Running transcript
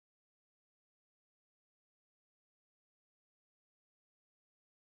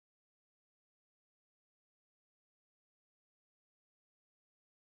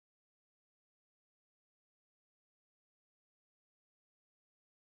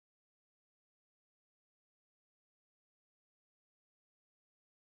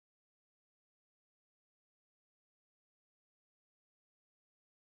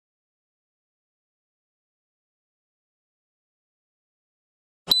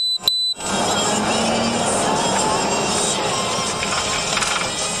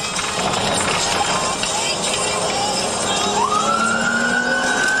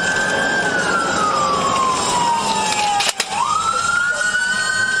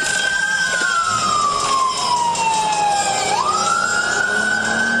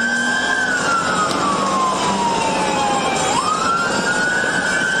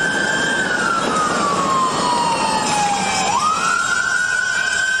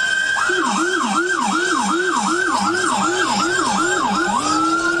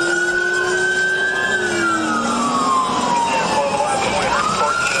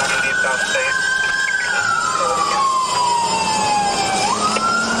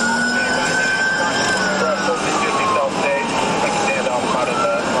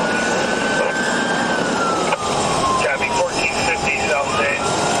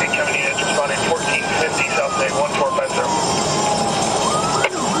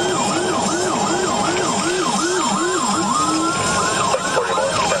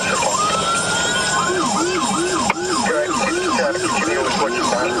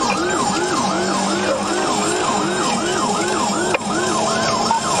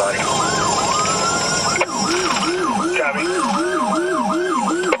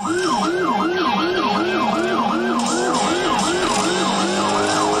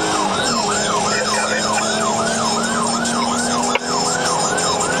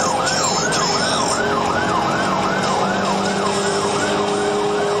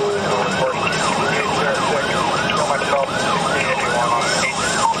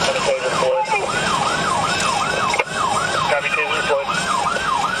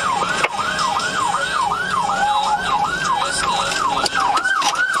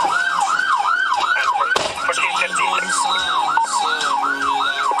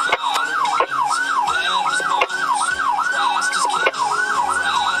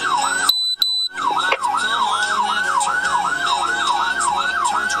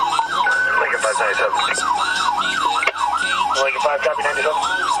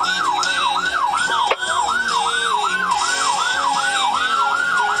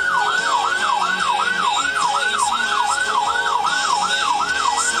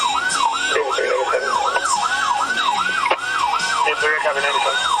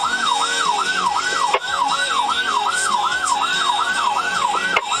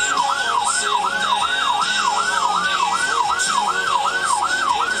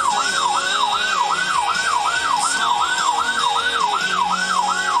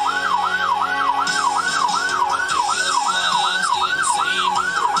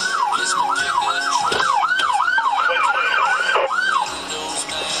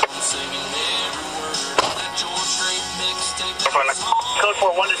Code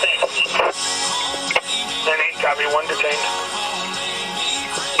 4, 1 detained. 10-8, copy, 1 detained.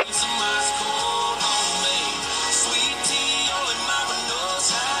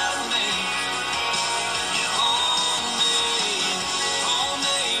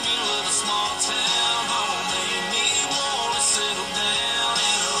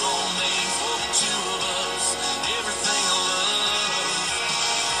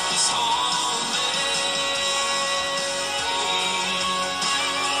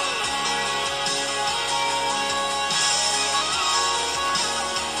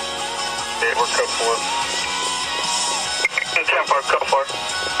 Okay, we're code 4. 10-4, code 4.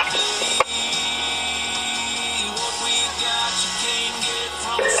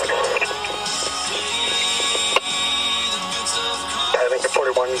 I think the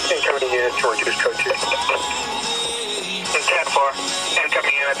 41 incoming units to reduce code 2. 10-4,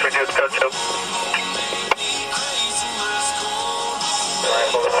 incoming units reduce code 2.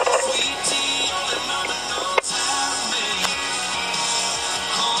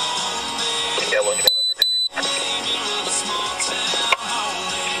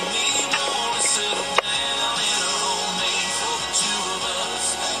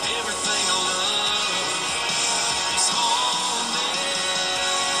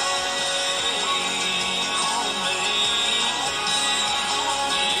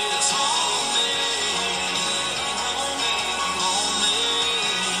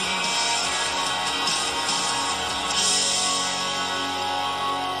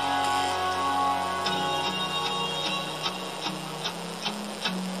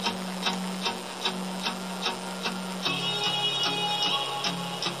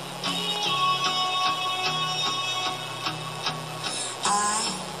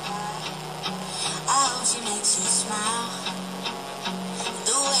 She makes you smile.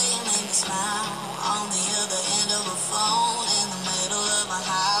 The way you make me smile. On the other end of a phone, in the middle of a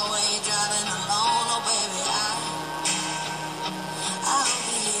highway, driving alone. Oh baby, I hope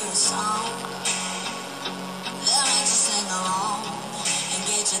you hear a song that makes you sing along and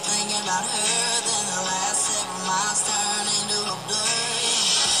get you thinking about her. Then the last several miles turn into a blur.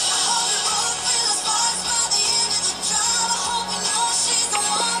 I hope you both feel the sparks by the end of the drive. I hope you know she's the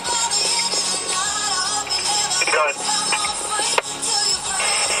one by the end of the night.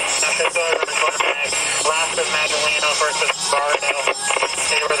 Last of Mendocino versus Bardell.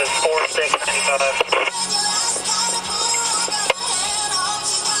 They were the 4-6-95.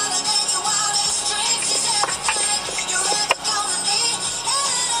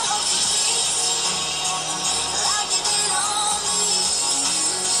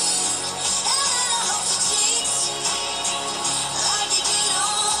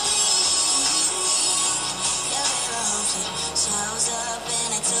 Shows up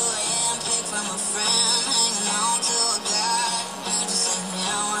in at 2 a.m. pick from a friend, hanging on to a guy. You just say,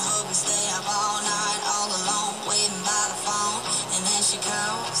 I hope you stay up all night, all alone, waiting by the phone. And then she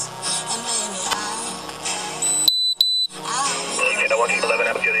calls, and baby, I hope you want you 11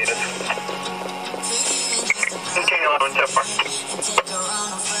 out of the units. King 11, so far. And take her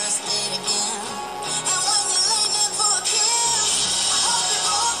on a first date again. And when you're leaning for a kiss, I hope you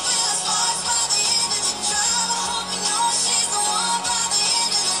both feel the sparks by the end of the drive. I hope you know she's the one by the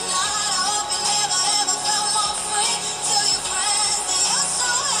end of the night. I hope you never ever felt more free. Tell your friends that you're so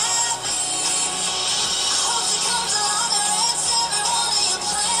happy. I hope she comes along and wrecks every one of your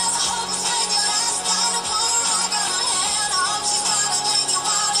plans. I hope it's been your last time to put a rock on her hand. I hope she's gotta think your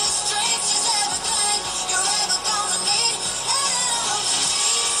wildest dreams. She's everything you're ever gonna need. And I hope she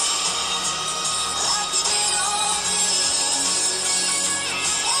cheats like you did on me.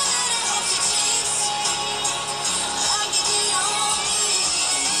 And I hope she cheats like you did on me.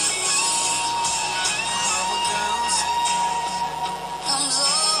 I hope a girl's comes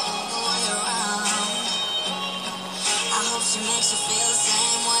all the way around. I hope she makes you feel the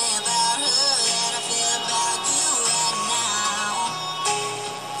same way about her that I feel about you right now.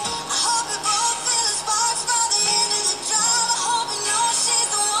 I hope you both feel the sparks by the end of the drive. I hope you know she's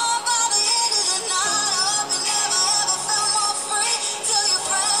the one by the end of the night. I hope you never ever felt more free. Tell your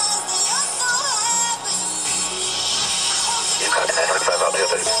friends that you're so happy. I hope she comes along and wrecks every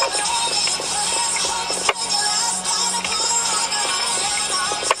one of your plans. I hope it's been your last time to put a rock on her hand.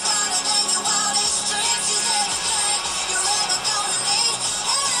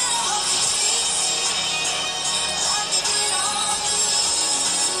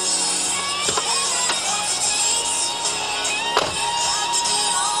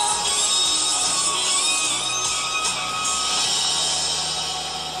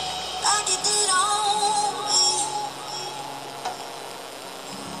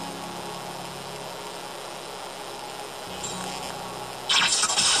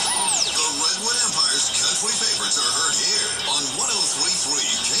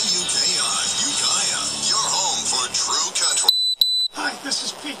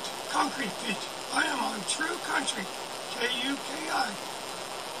 God.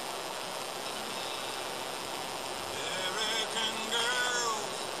 American girls,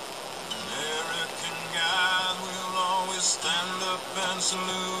 American guys, we'll always stand up and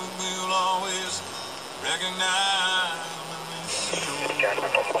salute. We'll always recognize when we see old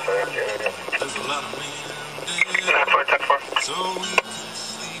there's a lot of men dead, so we could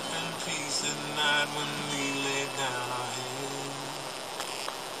sleep in peace at night when we lay down our heads.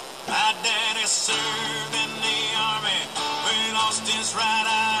 My daddy served in the army, where he lost his right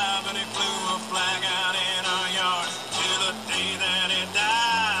eye, but he flew a flag out in our yard till the day that he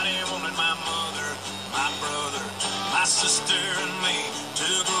died. He wanted my mother, my brother, my sister, and me to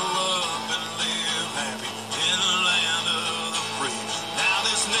grow up and live happy in the land of the free. Now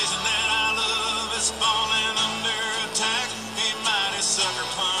this nation that I love is falling under attack. A mighty sucker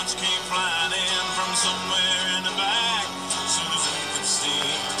punch came flying in from somewhere in the back. As soon as we could see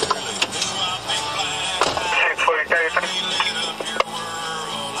it clearly, they were big black eyes. They lit up your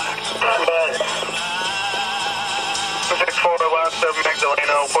world like the 464 last of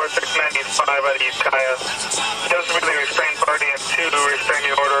Mendocino, 4695 out of Ukiah. Just really restrained party and 2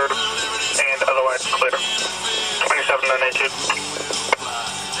 restraining order and otherwise clear. 27 uninjured.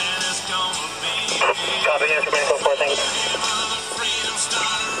 Copy, information 4, thank you.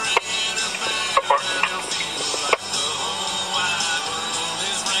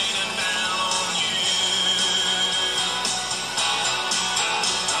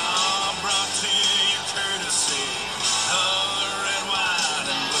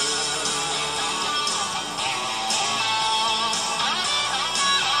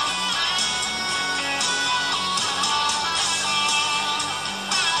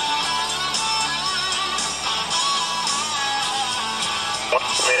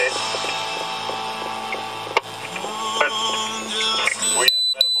 We have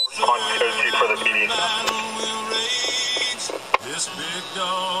medical response code 2 for the PD. This big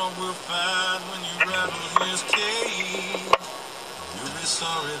dog will fight when you rattle his cage. You'll be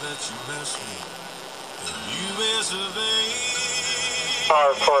sorry that you messed with the U.S. of A. For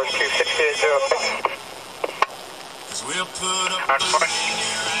 26806. Cause we'll put a bullet in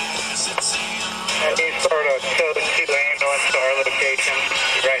your ass, it's He sort of code 2 ambulance to our location,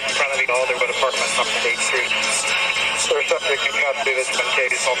 right in front of the Alderwood apartments on State Street. We're subject in custody that's been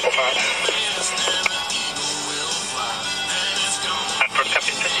tased multiple times. And for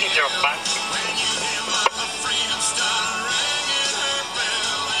copy 1505.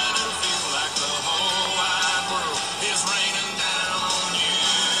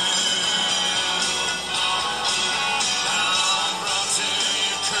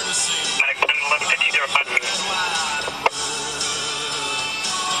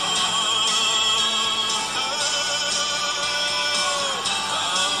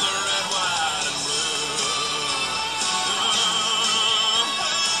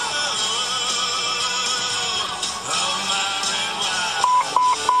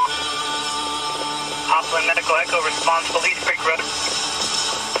 Medical Echo response, Police Creek Road.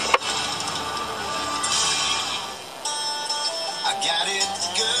 I got it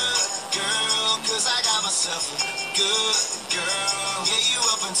good, girl, cause I got myself a good girl. Yeah, you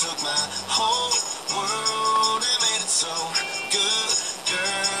up and took my whole world and made it so good,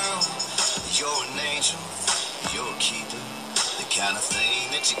 girl. You're an angel, you're a keeper, the kind of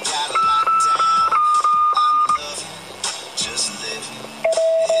thing that you gotta lock down. I'm loving, just living,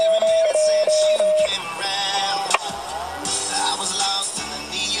 every minute since you came around. I was lost in the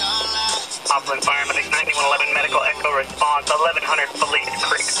neon lights. Upland Fireman 9111 Medical Echo response, 1100 Police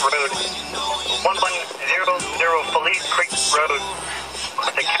Creek Road. 1100 Police Creek Road.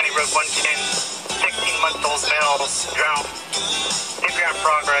 The County Road 110, 16-month-old male drowned. CPR in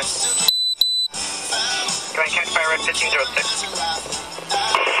progress. Joint County Fire Red 1506.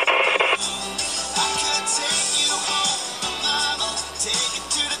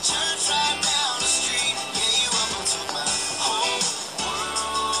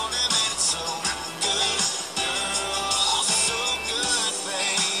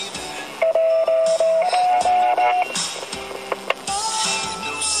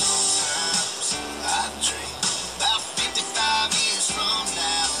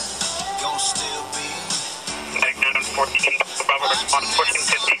 On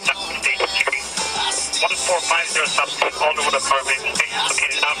 1450 South State Street, 1450 South Alderwood Apartment,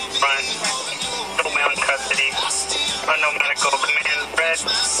 located out front, no male in custody, unknown medical, command red,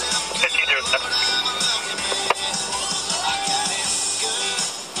 1507.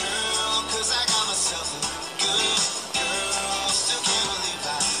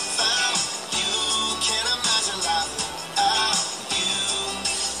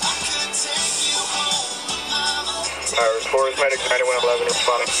 4, medic 9111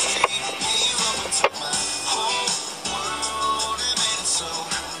 responding.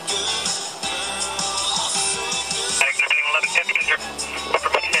 Medic 9111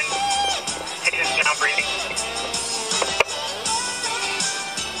 information. Patient's now breathing.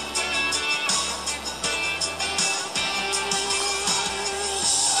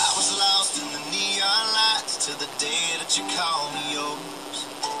 I was lost in the neon lights till the day that you called me yours.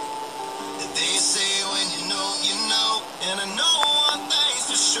 And they say when you know, you know. And I know one thing's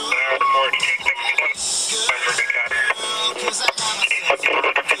for sure. Report 261. Cause I have a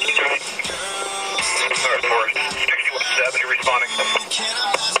Report 617 responding. can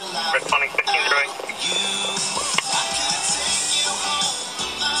imagine life Responding 15 droid. you. I could take you home,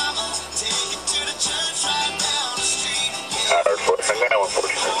 mama. Take you to the church right down the street. Report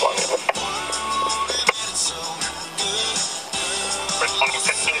 114 responding. Responding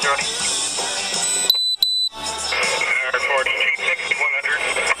 15 droid. Report 26100.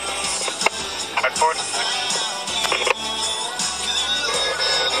 Report.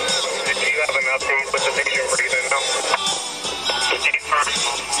 Did you have an update with the patient breathing now?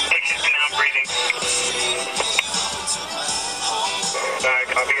 Patient's now breathing.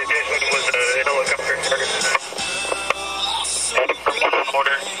 Copy. Addition was a helicopter target.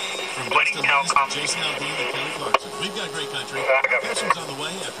 Order. Waiting Calcom. Jason Aldean and Kelly Clarkson. We've got great country. Questions on the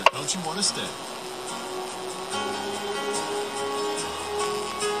way after Don't You Want to Stay?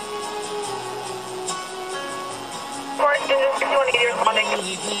 Court, this is 6180 responding.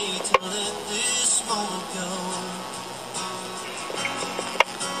 Really hate to let this moment go.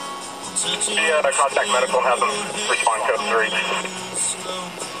 Contact medical and have them respond code 3.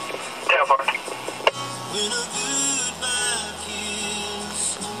 Yeah, far. When a goodbye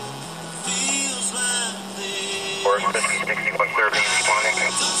kiss feels like this. Court, this is 6130 responding.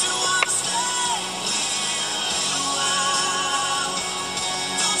 Don't you wanna stay a while?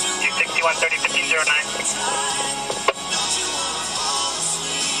 Don't you 6130 1509. tight? Don't you wanna fall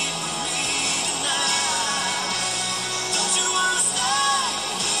asleep with me tonight? Don't you wanna stay?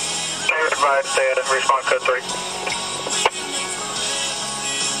 Advise, stay at response code 3. We can make forever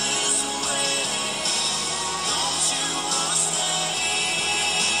feel this way. Don't you wanna stay?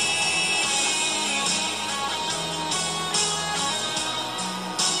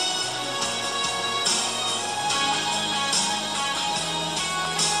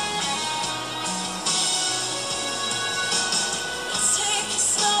 Let's take it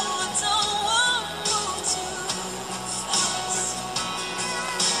slow. I don't wanna move too fast.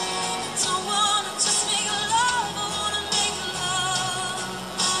 Don't wanna just make love. I wanna make love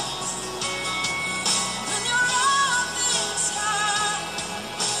last. When you're on this high,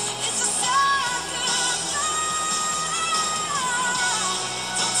 it's a sad goodbye.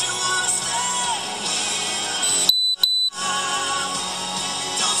 Don't you wanna stay here?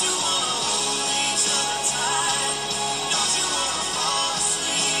 Don't you wanna hold each other tight? Don't you wanna fall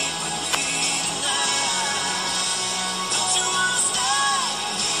asleep with me tonight? Don't you wanna stay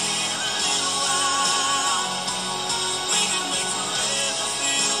here a little while? We can make forever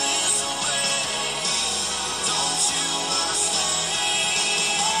feel this way. Don't you wanna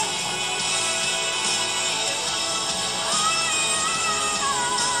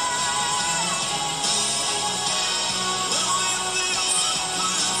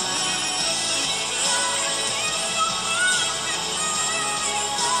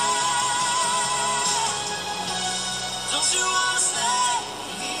Don't you wanna stay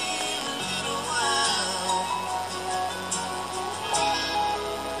here a little while?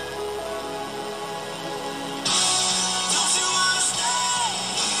 Don't you wanna stay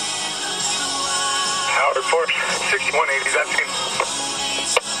here a little while? Howard report 6180. That's team.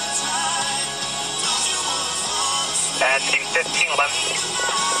 Each other tight. Don't you wanna fall asleep? That's team 1511.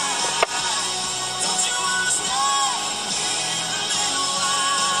 Don't you wanna stay here a little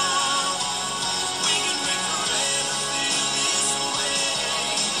while? We can make forever feel this way.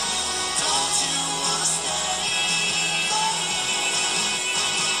 Don't you wanna stay?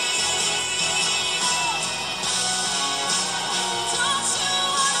 Don't you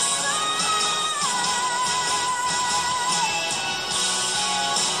wanna stay?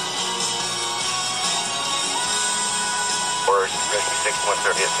 Or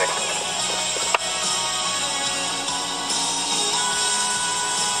 6130 at 6.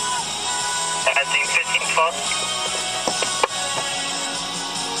 That's team 1512.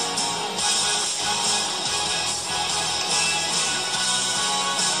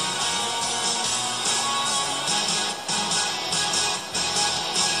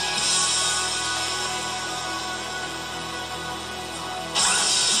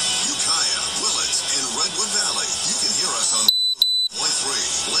 Ukiah, Willits, and Redwood Valley. You can hear us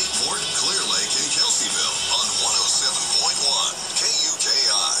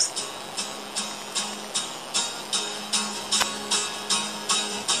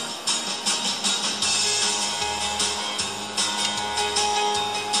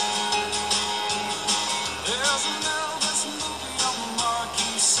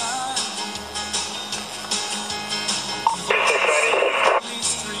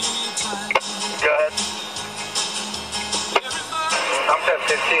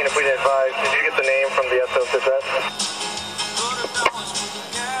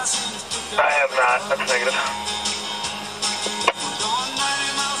I have not. That's negative.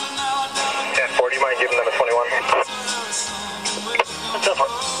 10-4, you might give them a 21. That's up.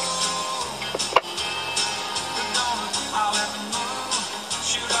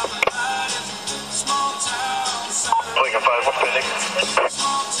 Lincoln 5, what's pending?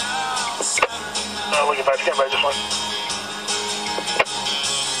 Lincoln 5, stand by just one.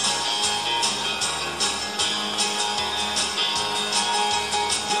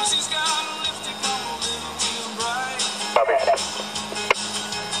 Copy.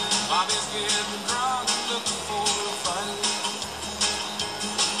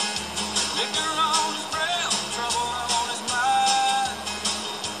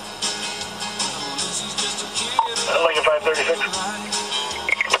 Lincoln 536.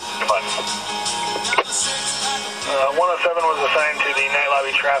 Fine. 107 was assigned to the night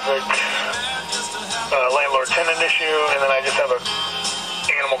lobby traffic landlord tenant issue, and then I just have a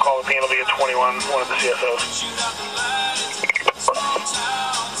animal call with penalty at 21, one of the CSOs.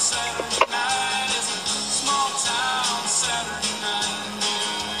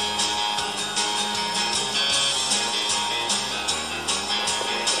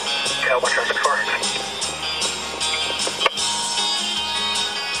 Yeah, what traffic for?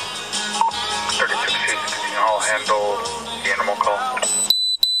 36, I'll handle the animal call.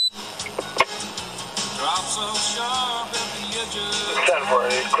 Stand for a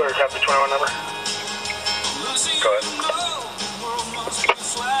clear copy 21 number. Go ahead.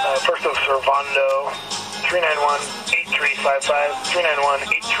 First of Servando, 391-8355,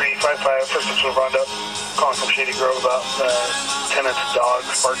 391-8355, first of Servando, calling from Shady Grove about tenant's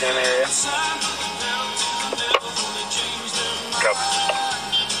dogs barking in the area. Copy.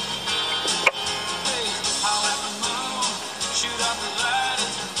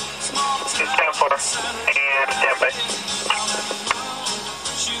 Stand for and stand by.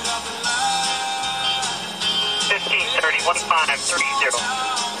 1530, 1530.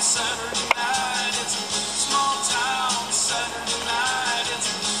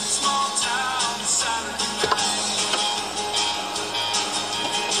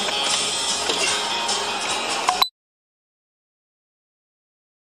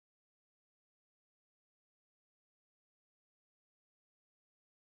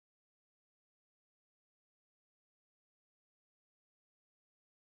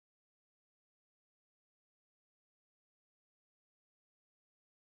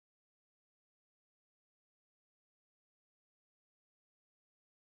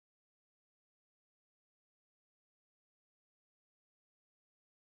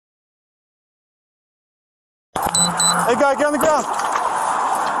 Hey guy, get on the ground.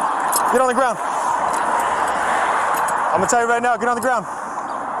 Get on the ground. I'm gonna tell you right now, get on the ground.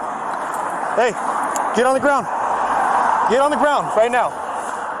 Hey, get on the ground. Get on the ground right now.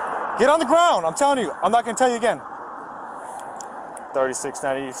 Get on the ground, I'm telling you. I'm not gonna tell you again.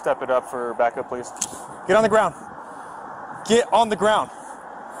 3690, step it up for backup, please. Get on the ground. Get on the ground.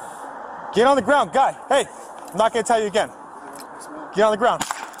 Get on the ground, guy. Hey, I'm not gonna tell you again. Get on the ground.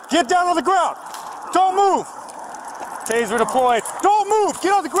 Get down on the ground. Don't move. Taser deployed. Don't move.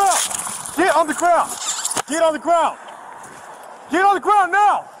 Get on the ground. Get on the ground. Get on the ground. Get on the ground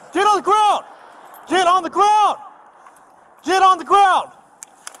now. Get on the ground. Get on the ground. Get on the ground.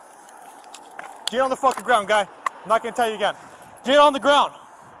 Get on the fucking ground, guy. I'm not gonna tell you again. Get on the ground.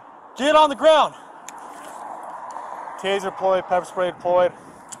 Get on the ground. Taser deployed. Pepper spray deployed.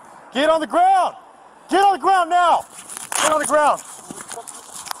 Get on the ground. Get on the ground now. Get on the ground.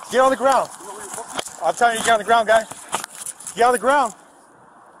 Get on the ground. I'm telling you, get on the ground, guy. Get on the ground.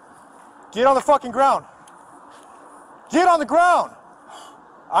 Get on the fucking ground. Get on the ground.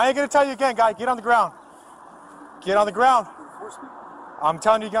 I ain't gonna tell you again, guy. Get on the ground. Get on the ground. I'm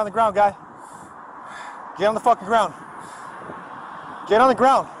telling you, get on the ground, guy. Get on the fucking ground. Get on the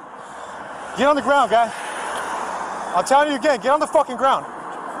ground. Get on the ground, guy. I'm telling you again, get on the fucking ground.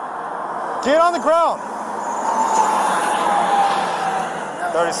 Get on the ground.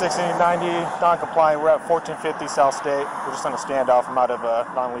 3690, non-compliant. We're at 1450 South State. We're just on a standoff. I'm out of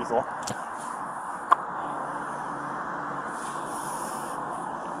non-lethal.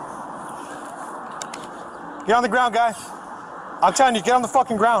 Get on the ground, guy. I'm telling you, get on the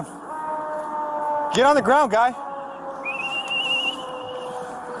fucking ground. Get on the ground, guy.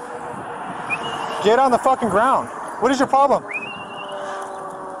 Get on the fucking ground. What is your problem?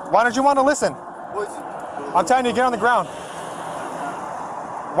 Why don't you want to listen? I'm telling you, get on the ground.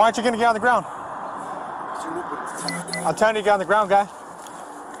 Why aren't you going to get on the ground? I'm telling you to get on the ground, guy.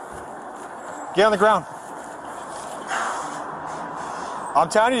 Get on the ground. I'm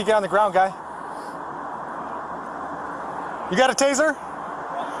telling you to get on the ground, guy. You got a taser?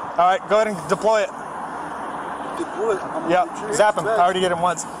 Alright, go ahead and deploy it. Deploy it? Yeah, zap him. I already hit him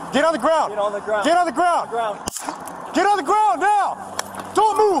once. Get on the ground. Get on the ground. Get on the ground. Get on the ground now.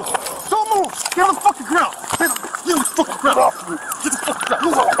 Don't move. Don't move. Get on the fucking ground. Get on the fucking ground. Get the fucking ground.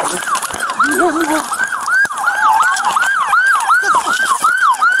 Move on.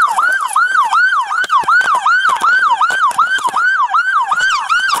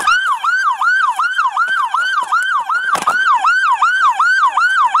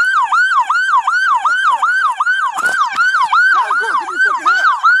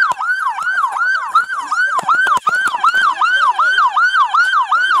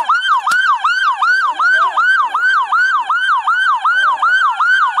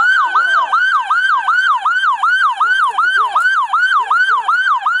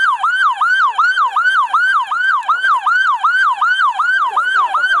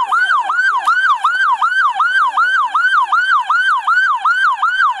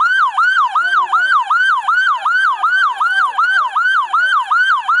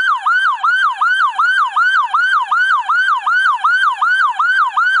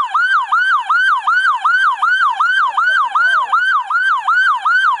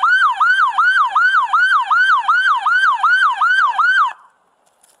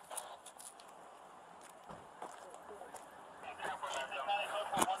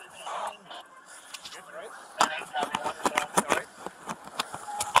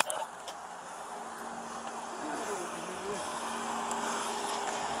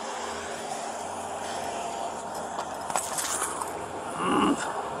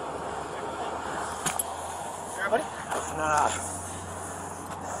 Nah.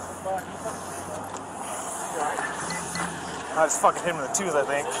 I just fucking hit him in the tooth, I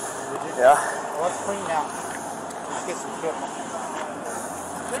think. Yeah. Well, let's clean now. Let's get some equipment.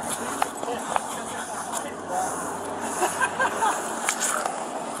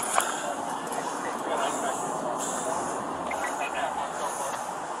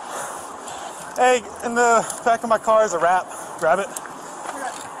 Hey, in the back of my car is a wrap. Grab it.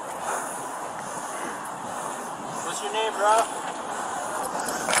 What's your name, bro?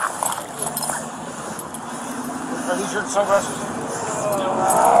 Are these your sunglasses?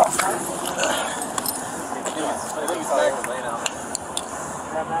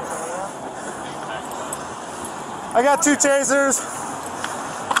 I got 2 tasers.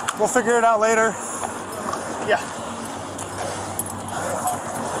 We'll figure it out later. Yeah.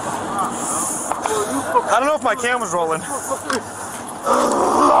 I don't know if my camera's rolling.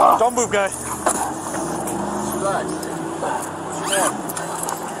 Don't move, guy. Relax. What's your name?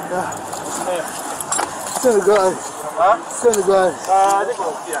 Yeah. What's your name? Send a guy. Huh? Send a guy. I think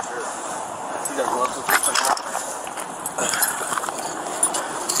we'll get after it. See that gloves with this like that?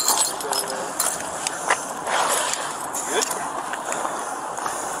 Good?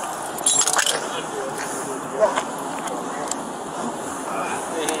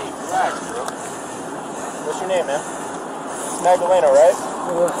 Hey, relax, bro. What's your name, man? Magdalena, right?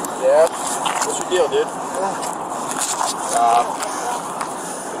 Yeah. What's your deal, dude?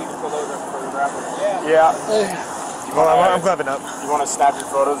 We need to pull over for the rapper. Yeah. Hey. Well, I'm grabbing up. You want to snap your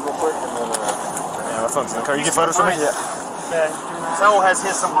photos real quick? And then, Yeah, my phone's in the car. You get photos for me? Yeah. okay. Saul has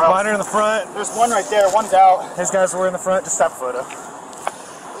his somewhere else. Mine are in the front. There's one right there. One's out. His guys were in the front. Just stop a photo.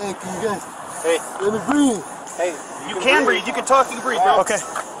 Hey, can you guys Hey, let me breathe? hey. You can breathe. You can talk. You can breathe, bro. Okay.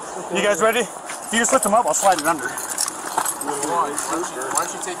 You guys ready? If you just lift them up, I'll slide it under. Why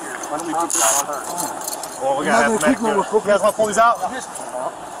don't you take your... Why don't we put this on her? Well, we I'm gotta not have gonna to kick no more. You guys want to pull these out?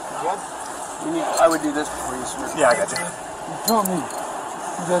 I would do this before you switch. Yeah, I got you. You told me.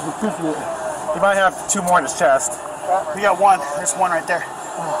 You guys appreciate it. He might have 2 more in his chest. We got one. There's one right there.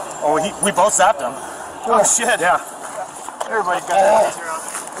 Oh, we both zapped him. Oh, shit. Yeah. Everybody got that.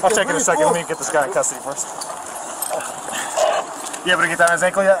 I'll check in a second. Let me get this guy in custody first. You able to get that on his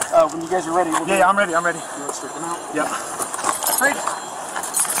ankle yet? When you guys are ready, we'll Yeah, I'm ready. I'm ready. You want to strip him out? Yep. Great.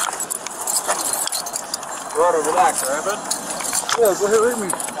 Brother, relax, alright, bud? Yeah, go ahead, rate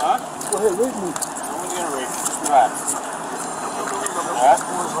me. Huh? Go ahead, rate me. No one's gonna rate. Just relax. Alright?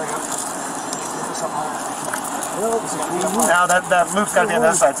 Now that loop's got to be on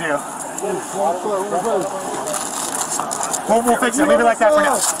the other side too. We'll fix it. Leave it like that for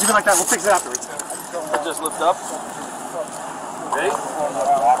now. Leave it like that. We'll fix it afterwards. Just lift up. Ready?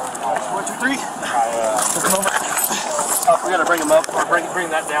 1, 2, 3. Just a moment. We gotta bring him up, or bring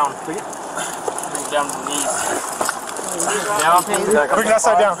that down. Bring it down to the knees. Down. Bring that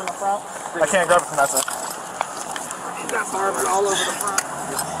side down. I can't grab it from that side. That barbed all over the front.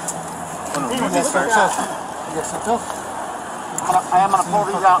 You got some tough. You got some tough? I am gonna pull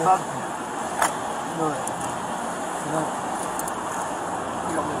these out, bud. No. No.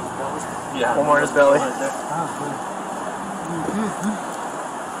 You got me. Yeah. One more in his belly.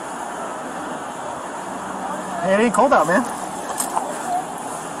 Hey, it ain't cold out, man.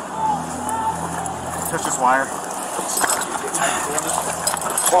 Touch this wire.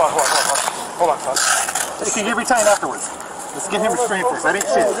 Hold on, son. Hey, can you get retightened afterwards? Let's get him restrained first. That ain't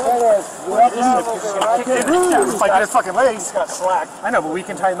shit. It's like his fucking legs. He's got slack. I know, but we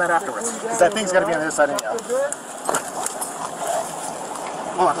can tighten that afterwards. Because that thing's got to be on the other side anyhow.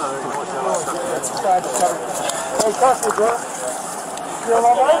 Hold on. Hey, talk to me, bro. You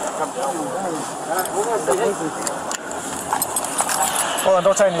alright? Hold on,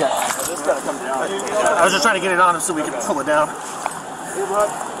 don't tighten yet. I was just trying to get it on him so we could pull it down. Hey, bud.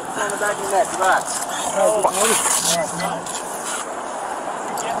 On the back of your neck. Relax.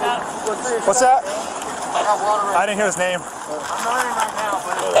 What's that? I didn't hear his name. I'm learning right now,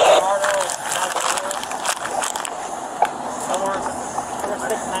 but it's harder.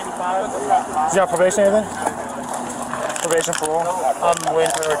 Is he on probation or anything? Probation, parole? I'm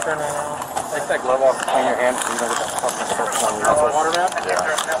waiting for the return right now. Take that glove off between your hands so you don't get that fucking surface on your mouth. Water map? Yeah.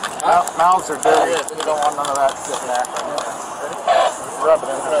 Mouths are dirty. You don't want none of that shit in there. Rub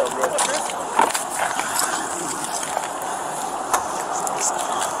it in there.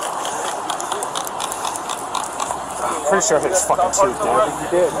 Pretty sure I hit his fucking tooth, dude. You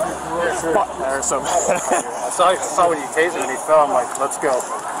did. Or something. I saw when you tased him and he fell. I'm like, let's go.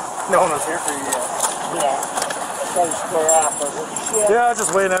 No one was here for you yet. Yeah, I was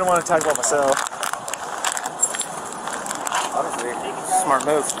just waiting. I didn't want to talk about myself. Honestly, smart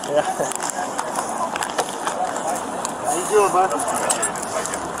move. Yeah. How you doing, bud?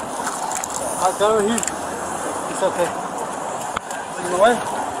 I tell you, he's okay. You know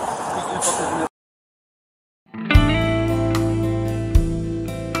what?